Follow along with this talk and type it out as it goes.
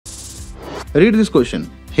Read this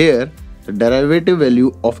question. Here, the derivative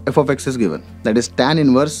value of f of x is given. That is tan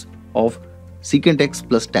inverse of secant x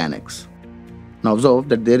plus tan x. Now observe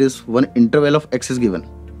that there is one interval of x is given.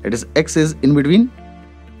 That is x is in between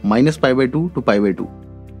minus pi by 2 to pi by 2.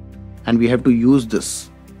 And we have to use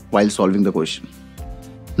this while solving the question.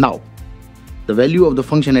 Now, the value of the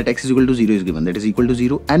function at x is equal to 0 is given. That is equal to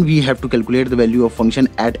 0. And we have to calculate the value of function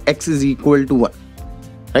at x is equal to 1.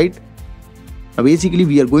 Right? Now basically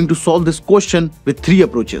we are going to solve this question with 3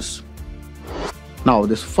 approaches. Now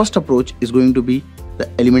this first approach is going to be the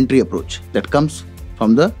elementary approach that comes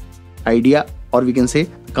from the idea, or we can say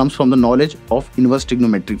comes from the knowledge of inverse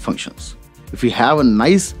trigonometric functions. If we have a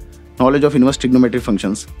nice knowledge of inverse trigonometric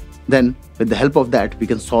functions, then with the help of that we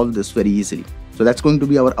can solve this very easily. So that's going to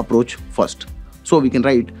be our approach first. So we can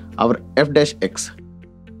write our f dash x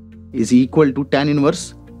is equal to tan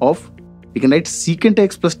inverse of, we can write secant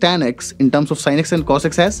x plus tan x in terms of sin x and cos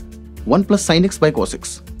x as 1 plus sin x by cos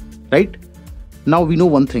x, right? Now we know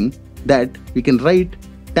one thing, that we can write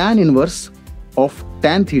tan inverse of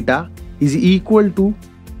tan theta is equal to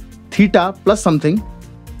theta plus something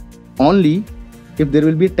only if there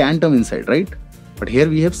will be a tan term inside, right? But here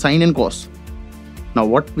we have sin and cos. Now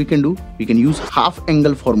what we can do, we can use half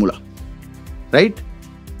angle formula, right?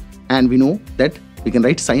 And we know that we can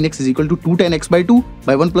write sin x is equal to 2 tan x by 2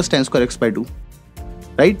 by 1 plus tan square x by 2,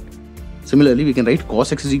 right? Similarly, we can write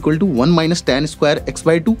cos x is equal to 1 minus tan square x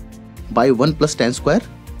by 2 by 1 plus tan square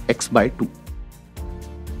x by 2.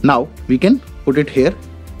 Now we can put it here,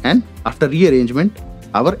 and after rearrangement,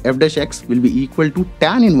 our f dash x will be equal to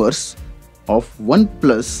tan inverse of 1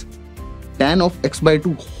 plus tan of x by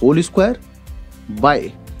 2 whole square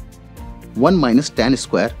by 1 minus tan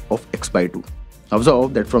square of x by 2.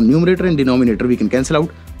 Observe that from numerator and denominator we can cancel out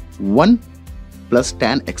 1 plus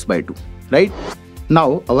tan x by 2, right?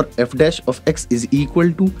 Now our f dash of x is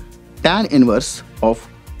equal to tan inverse of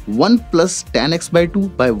 1 plus tan x by 2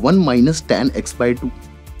 by 1 minus tan x by 2,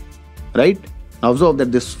 right? Now observe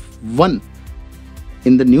that this 1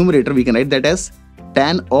 in the numerator we can write that as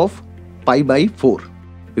tan of pi by 4,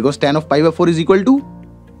 because tan of pi by 4 is equal to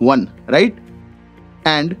 1, right?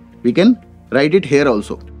 And we can write it here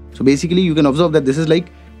also. So basically you can observe that this is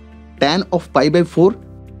like tan of pi by 4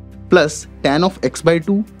 plus tan of x by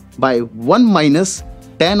 2 by 1 minus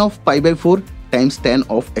tan of pi by 4 times tan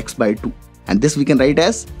of x by 2. And this we can write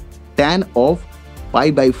as tan of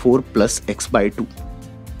pi by 4 plus x by 2,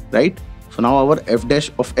 right? So now our f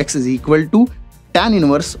dash of x is equal to tan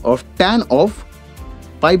inverse of tan of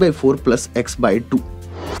pi by 4 plus x by 2.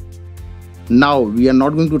 Now we are not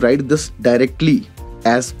going to write this directly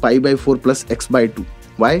as pi by 4 plus x by 2.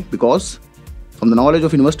 Why? Because from the knowledge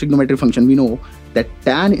of inverse trigonometric function we know that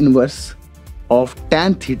tan inverse of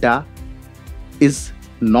tan theta is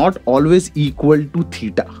not always equal to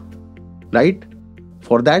theta, right?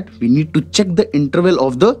 For that we need to check the interval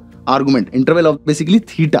of the argument, interval of basically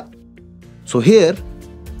theta. So here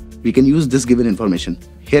we can use this given information.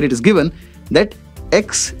 Here it is given that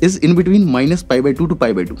x is in between minus pi by 2 to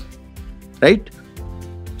pi by 2, right?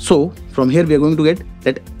 So from here we are going to get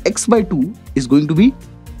that x by 2 is going to be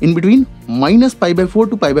in between minus pi by 4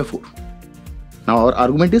 to pi by 4. Now our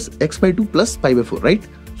argument is x by 2 plus pi by 4, right?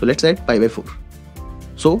 So let's add pi by 4.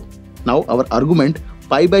 So now our argument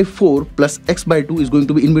pi by 4 plus x by 2 is going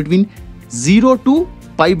to be in between 0 to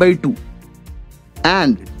pi by 2.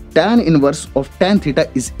 And tan inverse of tan theta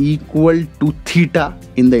is equal to theta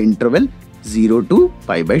in the interval 0 to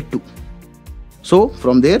pi by 2. So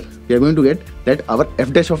from there we are going to get that our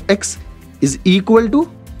f dash of x is equal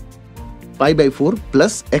to pi by 4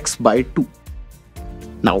 plus x by 2.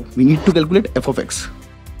 Now we need to calculate f of x.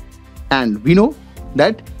 And we know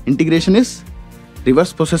that integration is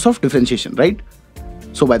reverse process of differentiation, right?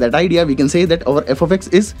 So by that idea we can say that our f of x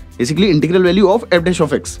is basically integral value of f dash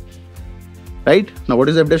of x, right? Now what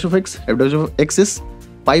is f dash of x? F dash of x is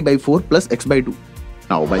pi by 4 plus x by 2.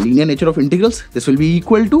 Now by linear nature of integrals this will be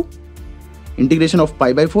equal to integration of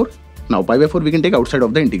pi by 4. Now pi by 4 we can take outside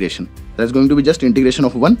of the integration. That's going to be just integration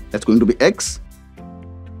of 1. That's going to be x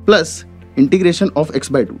plus integration of x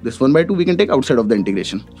by 2. This 1 by 2 we can take outside of the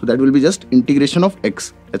integration. So that will be just integration of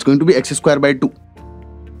x. That's going to be x square by 2.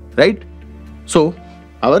 Right? So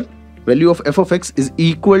our value of f of x is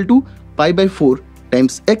equal to pi by 4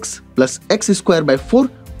 times x plus x square by 4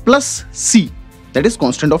 plus c. That is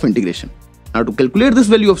constant of integration. Now to calculate this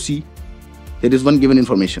value of c, there is one given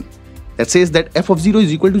information that says that f of 0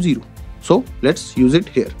 is equal to 0. So let's use it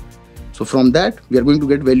here. So from that we are going to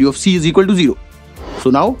get value of c is equal to 0.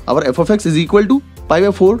 So now our f of x is equal to pi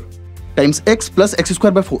by 4 times x plus x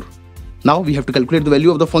square by 4. Now we have to calculate the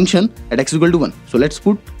value of the function at x is equal to 1. So let's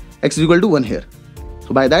put x is equal to 1 here.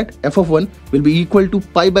 So by that, f of 1 will be equal to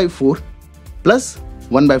pi by 4 plus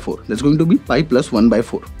 1 by 4. That's going to be pi plus 1 by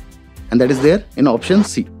 4. And that is there in option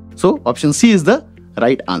C. So option C is the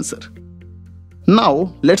right answer.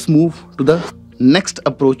 Now let's move to the next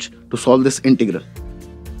approach to solve this integral.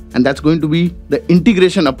 And that's going to be the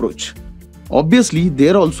integration approach. Obviously,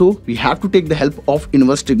 there also we have to take the help of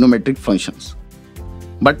inverse trigonometric functions.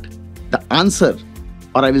 But the answer,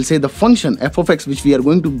 or I will say the function f of x which we are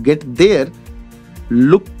going to get there,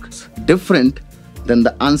 looks different than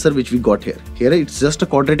the answer which we got here. Here it's just a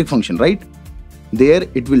quadratic function, right? There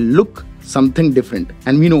it will look something different.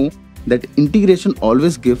 And we know that integration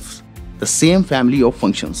always gives the same family of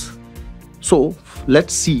functions. So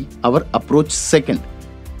let's see our approach second.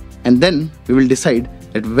 And then we will decide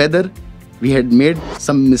that whether we had made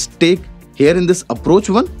some mistake here in this approach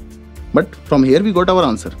 1, but from here we got our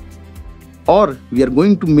answer, or we are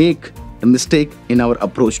going to make a mistake in our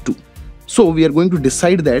approach 2. So we are going to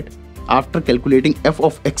decide that after calculating f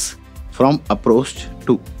of x from approach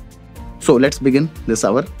 2. So let's begin this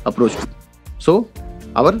our approach 2. So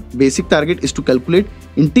our basic target is to calculate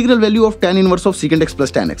integral value of tan inverse of secant x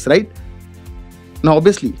plus tan x, right? Now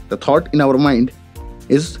obviously the thought in our mind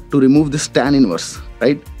is to remove this tan inverse,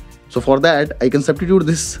 right? So for that, I can substitute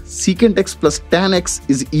this secant x plus tan x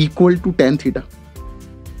is equal to tan theta,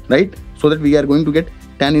 right? So that we are going to get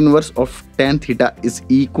tan inverse of tan theta is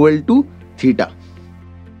equal to theta.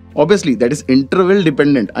 Obviously, that is interval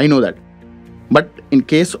dependent, I know that. But in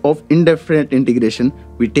case of indefinite integration,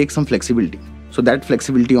 we take some flexibility. So that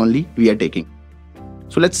flexibility only we are taking.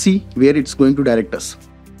 So let's see where it's going to direct us.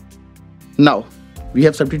 Now, we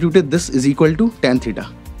have substituted this is equal to tan theta.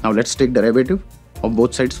 Now let's take derivative of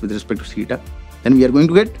both sides with respect to theta. Then we are going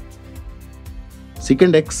to get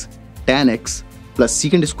secant x tan x plus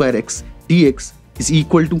secant square x dx is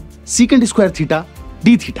equal to secant square theta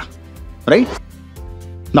d theta, right?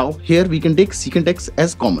 Now here we can take secant x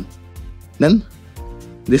as common. Then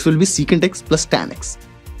this will be secant x plus tan x.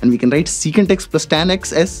 And we can write secant x plus tan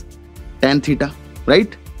x as tan theta,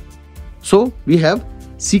 right? So we have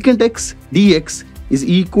secant x dx is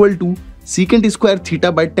equal to secant square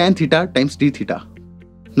theta by tan theta times d theta.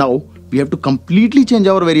 Now we have to completely change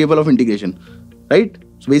our variable of integration, right?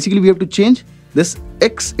 So basically we have to change this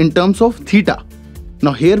x in terms of theta.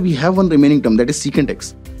 Now here we have one remaining term, that is secant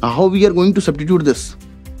x. Now how we are going to substitute this?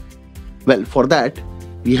 Well, for that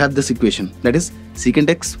we have this equation, that is secant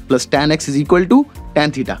x plus tan x is equal to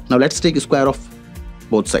tan theta. Now let's take square of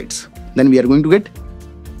both sides. Then we are going to get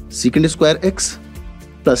secant square x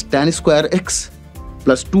plus tan square x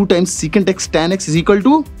plus 2 times secant x tan x is equal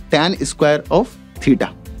to tan square of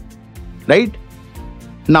theta, right?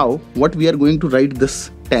 Now what we are going to write this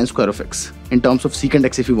tan square of x in terms of secant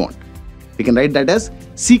x if you want. We can write that as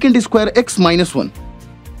secant square x minus 1.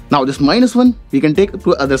 Now this minus 1 we can take to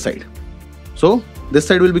the other side. So this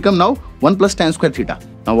side will become now 1 plus tan square theta.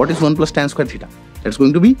 Now what is 1 plus tan square theta? That's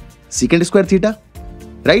going to be secant square theta,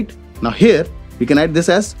 right? Now here we can write this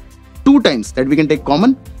as 2 times that we can take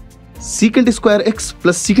common secant square x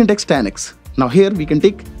plus secant x tan x. Now here we can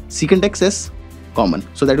take secant x as common.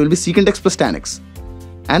 So that will be secant x plus tan x.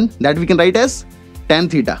 And that we can write as tan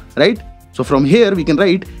theta, right? So from here we can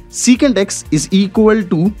write secant x is equal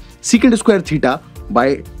to secant square theta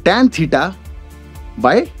by tan theta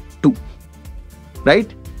by 2,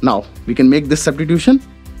 right? Now we can make this substitution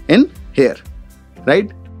in here,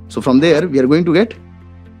 right? So from there we are going to get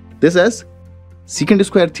this as secant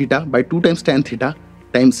square theta by 2 times tan theta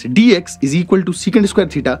times dx is equal to secant square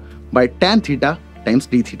theta by tan theta times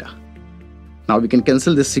d theta. Now we can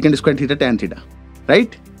cancel this secant square theta tan theta,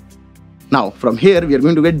 right? Now from here we are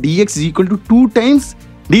going to get dx is equal to 2 times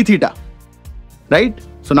d theta, right?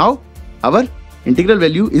 So now our integral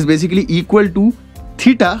value is basically equal to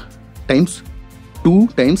theta times 2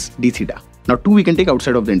 times d theta. Now 2 we can take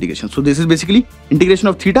outside of the integration. So this is basically integration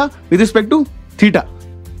of theta with respect to theta.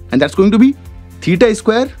 And that's going to be theta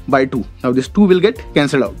square by 2. Now this 2 will get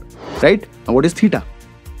cancelled out, right? Now what is theta?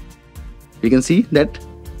 We can see that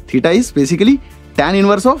theta is basically tan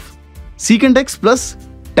inverse of secant x plus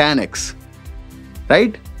tan x,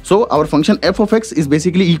 right? So our function f of x is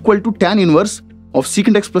basically equal to tan inverse of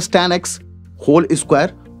secant x plus tan x whole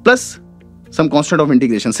square plus some constant of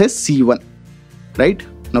integration, say c1, right?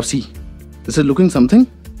 Now see, this is looking something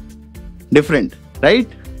different, right?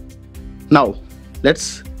 Now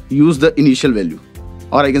let's use the initial value,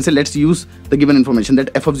 or I can say let's use the given information that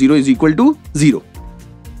f of 0 is equal to 0.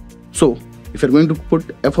 So if you're going to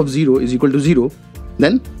put f of 0 is equal to 0,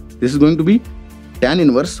 then this is going to be tan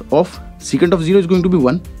inverse of secant of 0 is going to be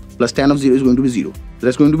 1 plus tan of 0 is going to be 0. So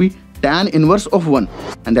that's going to be tan inverse of 1,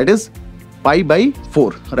 and that is pi by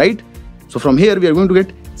 4, right? So from here we are going to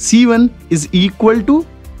get C1 is equal to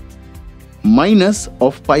minus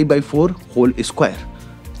of pi by 4 whole square.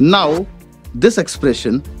 Now this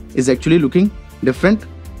expression is actually looking different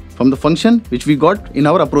from the function which we got in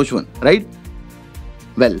our approach 1, right?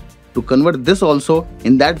 Well, to convert this also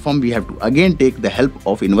in that form, we have to again take the help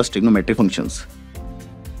of inverse trigonometric functions.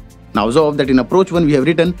 Now observe that in approach 1 we have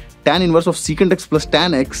written tan inverse of secant x plus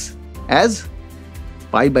tan x as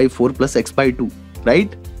pi by 4 plus x by 2,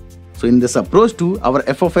 right? So in this approach 2, our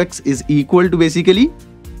f of x is equal to basically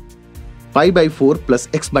pi by 4 plus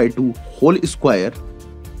x by 2 whole square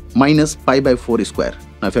minus pi by 4 square.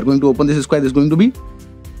 Now if you are going to open this square, this is going to be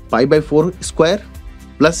pi by 4 square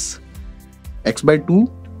plus x by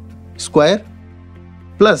 2 square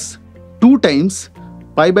plus 2 times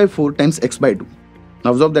pi by 4 times x by 2. Now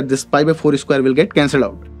observe that this pi by 4 square will get cancelled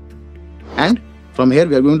out. And from here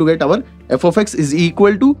we are going to get our f of x is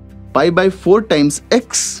equal to pi by 4 times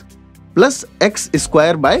x plus x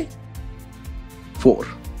square by 4,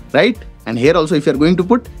 right? And here also if you are going to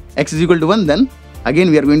put x is equal to 1, then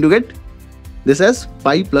again we are going to get this as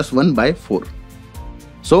pi plus 1 by 4.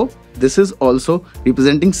 So this is also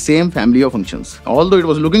representing same family of functions. Although it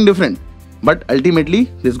was looking different, but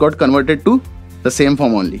ultimately this got converted to the same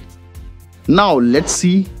form only. Now let's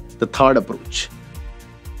see the third approach.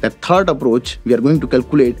 That third approach, we are going to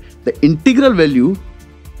calculate the integral value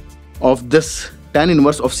of this tan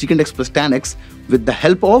inverse of secant x plus tan x with the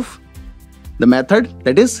help of the method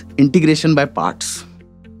that is integration by parts.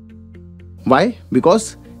 Why?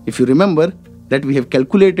 Because if you remember that we have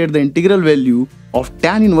calculated the integral value of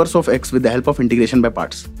tan inverse of x with the help of integration by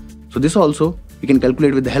parts. So this also we can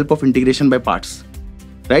calculate with the help of integration by parts,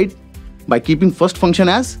 right? By keeping first function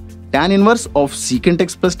as tan inverse of secant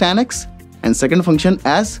x plus tan x and second function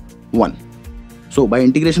as 1. So by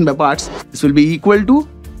integration by parts, this will be equal to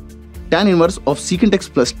tan inverse of secant x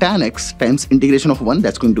plus tan x times integration of 1,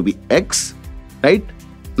 that's going to be x, right?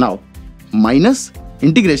 Now minus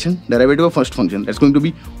integration derivative of first function, that's going to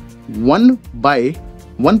be 1 by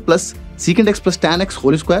 1 plus secant x plus tan x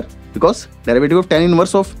whole square, because derivative of tan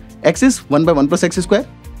inverse of x is 1 by 1 plus x square.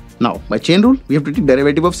 Now by chain rule we have to take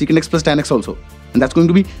derivative of secant x plus tan x also, and that's going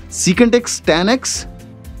to be secant x tan x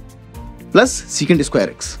plus secant square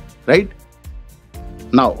x, right?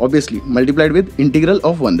 Now obviously multiplied with integral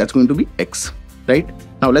of 1, that's going to be x, right?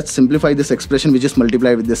 Now let's simplify this expression which is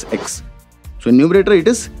multiplied with this x. So in numerator it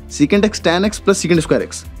is secant x tan x plus secant square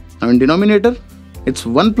x. Now in denominator it's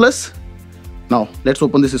 1 plus, now let's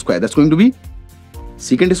open this square, that's going to be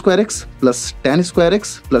secant square x plus tan square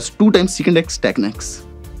x plus 2 times secant x tan x,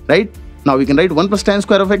 right? Now we can write 1 plus tan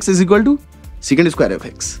square of x is equal to secant square of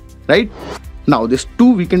x, right? Now this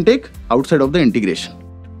 2 we can take outside of the integration,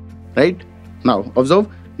 right? Now observe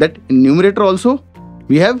that in numerator also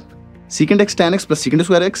we have secant x tan x plus secant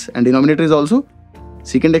square x, and denominator is also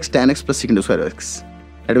secant x tan x plus secant square x.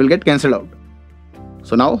 That will get cancelled out.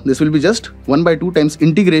 So now this will be just 1 by 2 times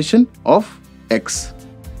integration of x.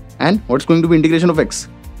 And what's going to be integration of x?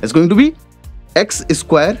 It's going to be x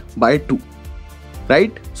square by 2,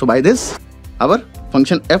 right? So by this our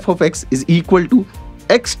function f of x is equal to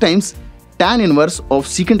x times tan inverse of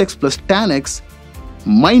secant x plus tan x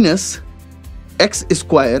minus x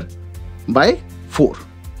square by 4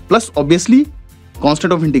 plus obviously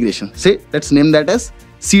constant of integration. Say let's name that as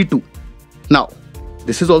C2. Now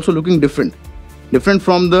this is also looking different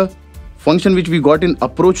from the function which we got in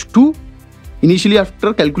approach 2 initially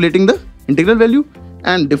after calculating the integral value,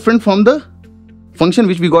 and different from the function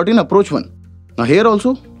which we got in approach 1. Now here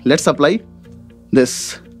also let's apply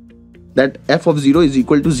this, that f of 0 is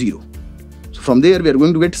equal to 0. So from there we are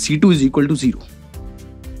going to get C2 is equal to 0.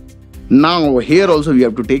 Now here also we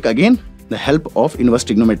have to take again the help of inverse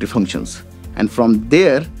trigonometric functions, and from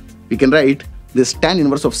there we can write this tan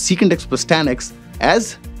inverse of secant x plus tan x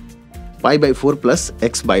as pi by 4 plus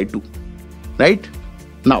x by 2, right?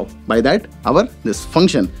 Now by that our this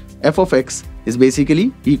function f of x is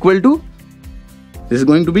basically equal to, this is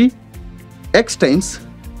going to be x times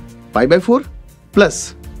pi by 4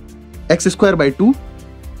 plus x square by 2.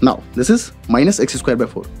 Now this is minus x square by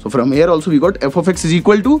 4. So from here also we got f of x is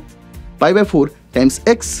equal to pi by 4 times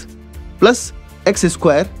x plus x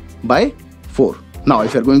square by 4. Now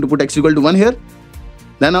if you are going to put x equal to 1 here,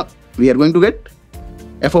 then we are going to get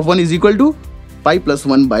f of 1 is equal to pi plus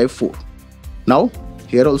 1 by 4. Now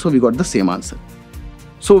here also we got the same answer.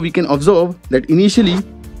 So we can observe that initially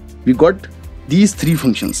we got these three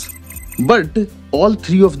functions, but all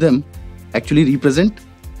three of them actually represent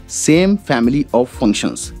same family of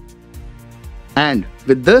functions, and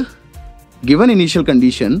with the given initial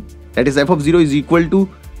condition, that is f of 0 is equal to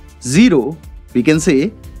 0, we can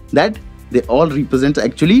say that they all represent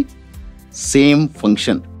actually same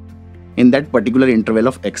function in that particular interval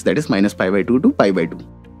of x, that is minus pi by 2 to pi by 2.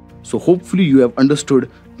 So hopefully you have understood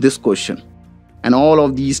this question and all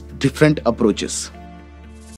of these different approaches.